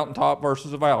this is a mountaintop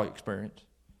versus a valley experience.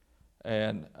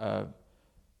 And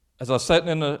as I was sitting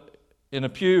in a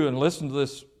pew and listened to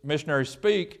this missionary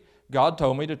speak, God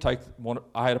told me to take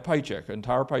I had a paycheck, an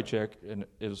entire paycheck, and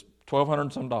it was $1,200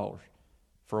 and some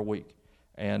for a week.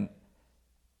 And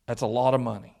that's a lot of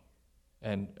money.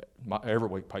 And my every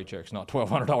week paycheck's not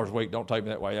 $1,200 a week. Don't take me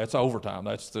that way. That's overtime.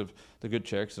 That's the good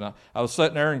checks. And I was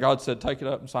sitting there, and God said, take it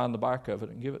up and sign the back of it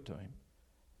and give it to him.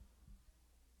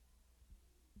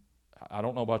 I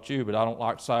don't know about you, but I don't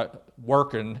like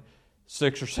working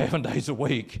 6 or 7 days a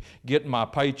week, getting my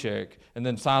paycheck, and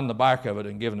then signing the back of it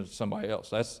and giving it to somebody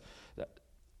else.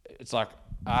 It's like,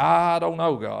 I don't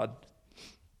know, God.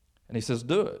 And he says,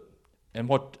 do it.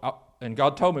 And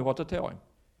God told me what to tell him.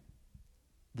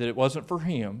 That it wasn't for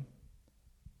him.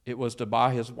 It was to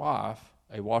buy his wife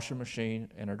a washing machine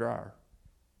and a dryer.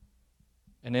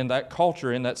 And in that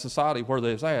culture, in that society where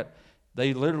they was at,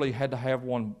 they literally had to have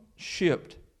one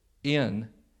shipped in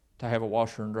to have a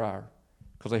washer and dryer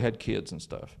because they had kids and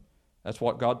stuff. That's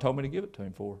what God told me to give it to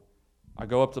him for. I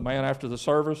go up to the man after the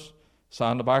service,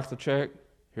 sign the back of the check.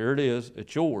 Here it is.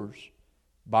 It's yours.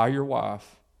 Buy your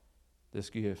wife this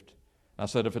gift. I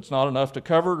said, if it's not enough to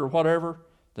cover it or whatever,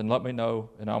 then let me know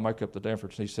and I'll make up the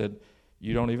difference. And he said,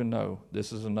 you don't even know.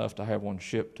 This is enough to have one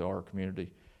shipped to our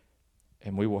community,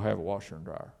 and we will have a washer and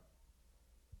dryer.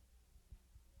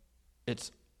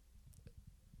 It's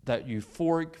that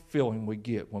euphoric feeling we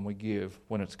get when we give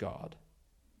when it's God.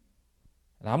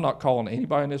 And I'm not calling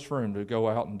anybody in this room to go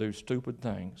out and do stupid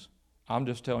things. I'm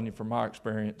just telling you from my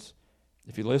experience,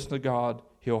 if you listen to God,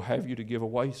 he'll have you to give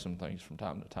away some things from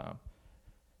time to time.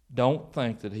 Don't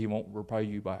think that he won't repay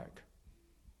you back.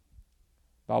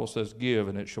 The Bible says, give,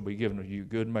 and it shall be given to you.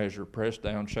 Good measure, pressed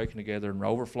down, shaken together, and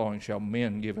overflowing shall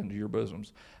men give into your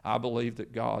bosoms. I believe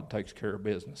that God takes care of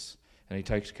business, and he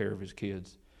takes care of his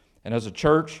kids. And as a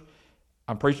church,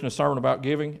 I'm preaching a sermon about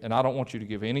giving, and I don't want you to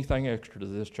give anything extra to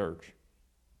this church.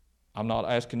 I'm not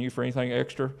asking you for anything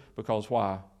extra, because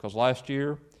why? Because last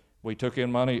year, we took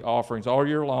in money offerings all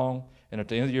year long, and at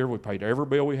the end of the year, we paid every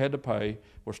bill we had to pay.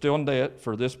 We're still in debt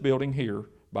for this building here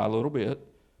by a little bit.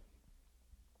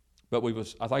 But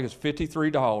I think it's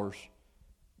 $53.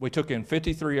 We took in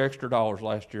 $53 extra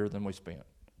last year than we spent.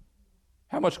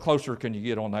 How much closer can you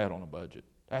get on that on a budget?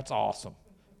 That's awesome.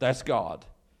 That's God.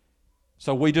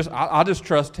 So I just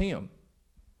trust him.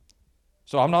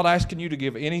 So I'm not asking you to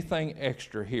give anything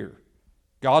extra here.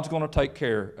 God's going to take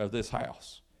care of this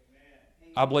house.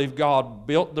 I believe God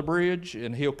built the bridge,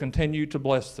 and he'll continue to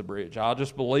bless the bridge. I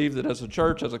just believe that as a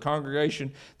church, as a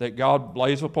congregation, that God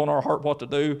lays upon our heart what to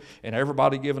do, and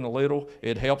everybody giving a little,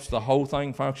 it helps the whole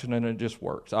thing function, and it just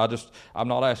works. I'm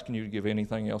not asking you to give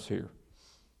anything else here.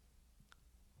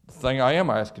 The thing I am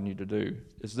asking you to do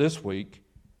is this week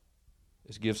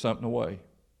is give something away.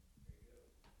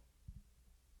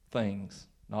 Things,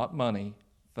 not money,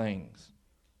 things.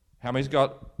 How many's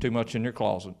got too much in your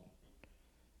closet?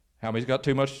 How many's got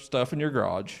too much stuff in your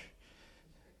garage?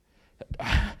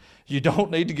 you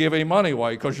don't need to give any money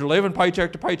away because you're living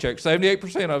paycheck to paycheck.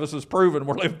 78% of us is proven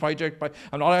we're living paycheck to paycheck.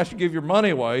 I'm not asking you to give your money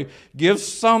away. Give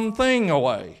something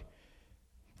away.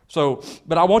 So,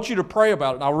 but I want you to pray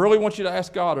about it, and I really want you to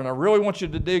ask God, and I really want you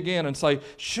to dig in and say,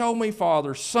 show me,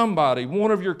 Father, somebody, one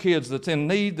of your kids that's in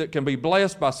need that can be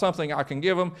blessed by something I can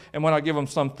give them, and when I give them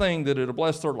something that it'll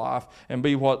bless their life and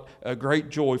be what a great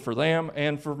joy for them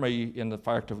and for me in the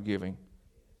fact of giving.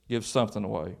 Give something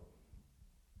away.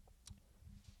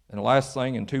 And the last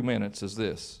thing in 2 minutes is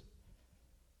this.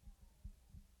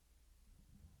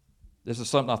 This is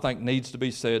something I think needs to be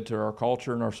said to our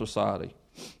culture and our society.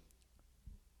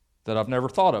 That I've never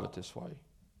thought of it this way.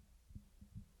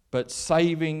 But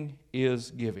saving is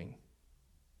giving.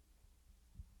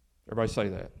 Everybody say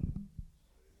that.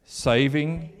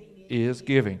 Saving is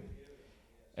giving.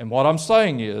 And what I'm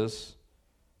saying is,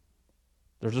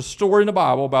 there's a story in the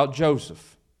Bible about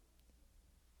Joseph.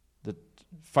 The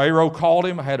Pharaoh called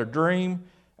him, had a dream,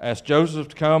 asked Joseph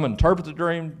to come and interpret the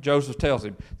dream. Joseph tells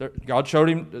him. God showed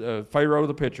him, Pharaoh,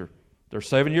 the picture. There's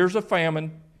 7 years of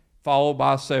famine, followed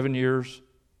by 7 years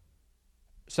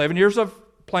 7 years of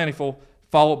plentiful,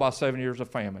 followed by 7 years of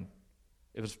famine.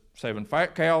 It was 7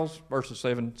 fat cows versus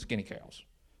 7 skinny cows.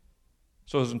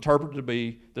 So it was interpreted to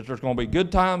be that there's going to be good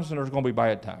times and there's going to be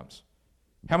bad times.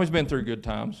 How many's been through good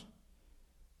times?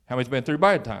 How many's been through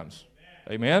bad times?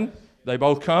 Amen? They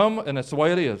both come, and that's the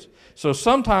way it is. So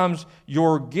sometimes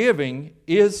your giving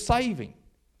is saving.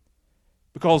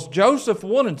 Because Joseph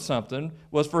wanted something,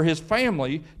 was for his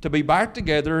family to be back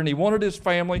together, and he wanted his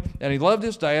family, and he loved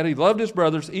his dad, he loved his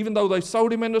brothers, even though they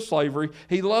sold him into slavery,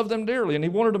 he loved them dearly, and he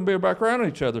wanted them to be back around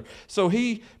each other. So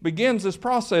he begins this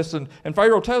process, and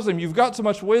Pharaoh tells him, you've got so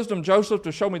much wisdom, Joseph,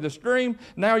 to show me this dream.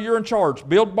 Now you're in charge.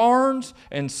 Build barns,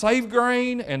 and save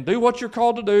grain, and do what you're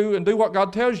called to do, and do what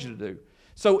God tells you to do.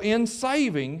 So in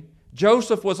saving,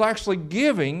 Joseph was actually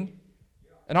giving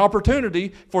an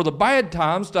opportunity for the bad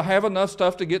times to have enough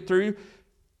stuff to get through,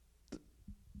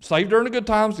 save during the good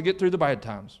times to get through the bad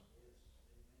times.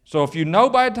 So if you know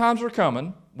bad times are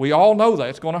coming, we all know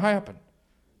that's going to happen.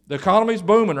 The economy's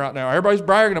booming right now. Everybody's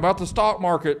bragging about the stock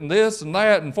market and this and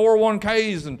that and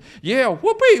 401ks and yeah,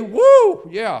 whoopee, woo,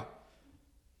 yeah.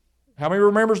 How many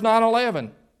remembers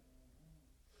 9/11?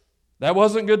 That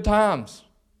wasn't good times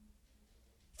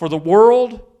for the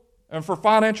world and for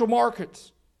financial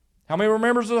markets. How many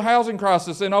remembers the housing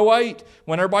crisis in 2008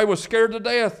 when everybody was scared to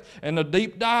death and the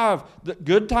deep dive? The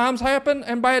good times happen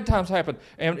and bad times happen.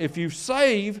 And if you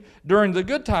save during the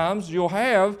good times, you'll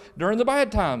have during the bad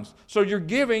times. So you're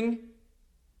giving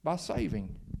by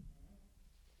saving.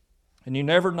 And you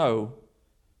never know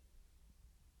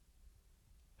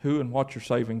who and what you're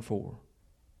saving for.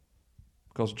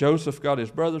 Because Joseph got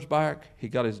his brothers back, he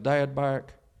got his dad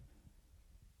back,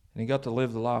 and he got to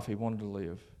live the life he wanted to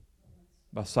live.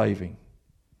 By saving.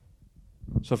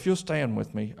 So if you'll stand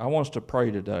with me, I want us to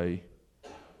pray today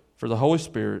for the Holy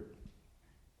Spirit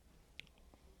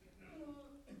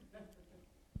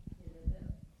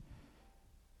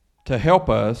to help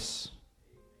us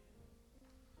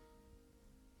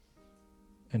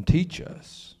and teach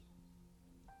us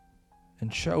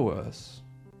and show us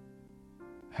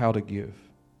how to give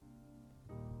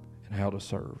and how to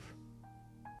serve.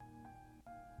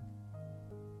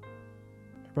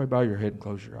 Everybody bow your head and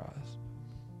close your eyes.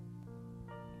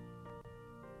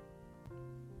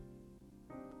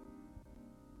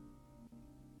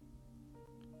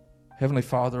 Heavenly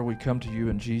Father, we come to you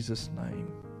in Jesus'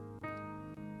 name.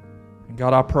 And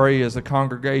God, I pray as a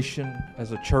congregation,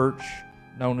 as a church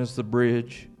known as the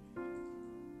Bridge,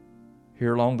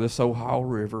 here along this Ohio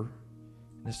River,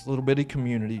 this little bitty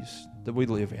communities that we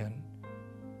live in.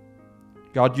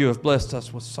 God, you have blessed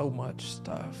us with so much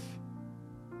stuff.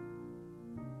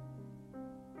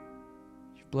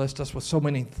 Blessed us with so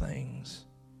many things.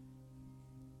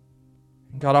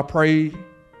 And God, I pray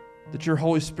that your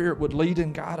Holy Spirit would lead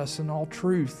and guide us in all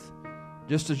truth,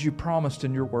 just as you promised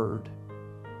in your word.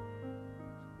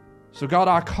 So God,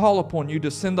 I call upon you to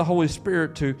send the Holy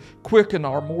Spirit to quicken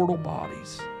our mortal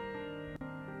bodies.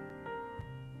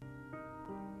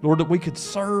 Lord, that we could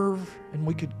serve and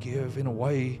we could give in a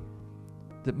way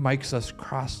that makes us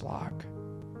Christ-like.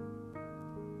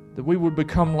 That we would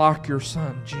become like your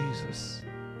Son, Jesus.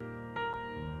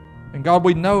 And God,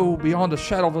 we know beyond a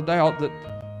shadow of a doubt that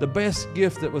the best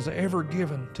gift that was ever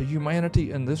given to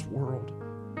humanity in this world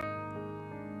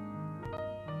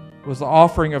was the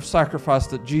offering of sacrifice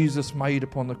that Jesus made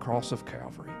upon the cross of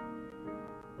Calvary.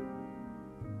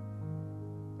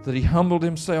 That he humbled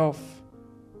himself,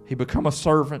 he became a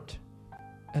servant,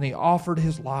 and he offered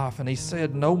his life, and he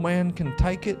said, no man can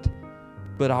take it,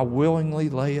 but I willingly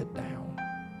lay it down.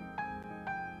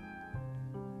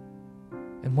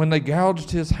 And when they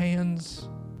gouged his hands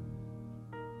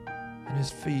and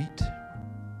his feet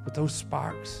with those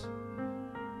spikes,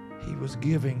 he was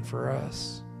giving for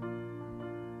us.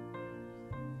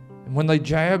 And when they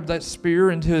jabbed that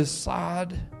spear into his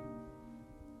side,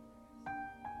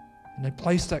 and they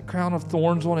placed that crown of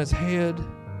thorns on his head,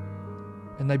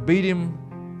 and they beat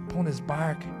him upon his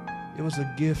back, it was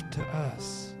a gift to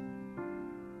us.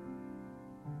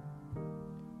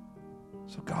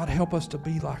 So God, help us to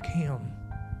be like him,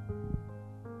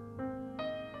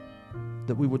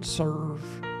 that we would serve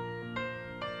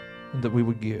and that we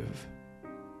would give.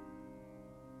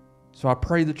 So I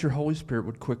pray that your Holy Spirit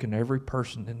would quicken every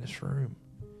person in this room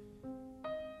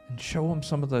and show them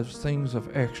some of those things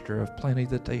of extra, of plenty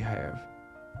that they have,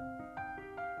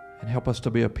 and help us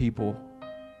to be a people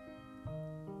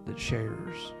that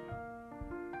shares.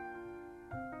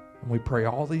 And we pray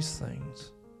all these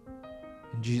things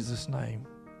in Jesus' name.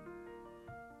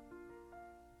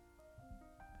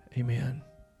 Amen.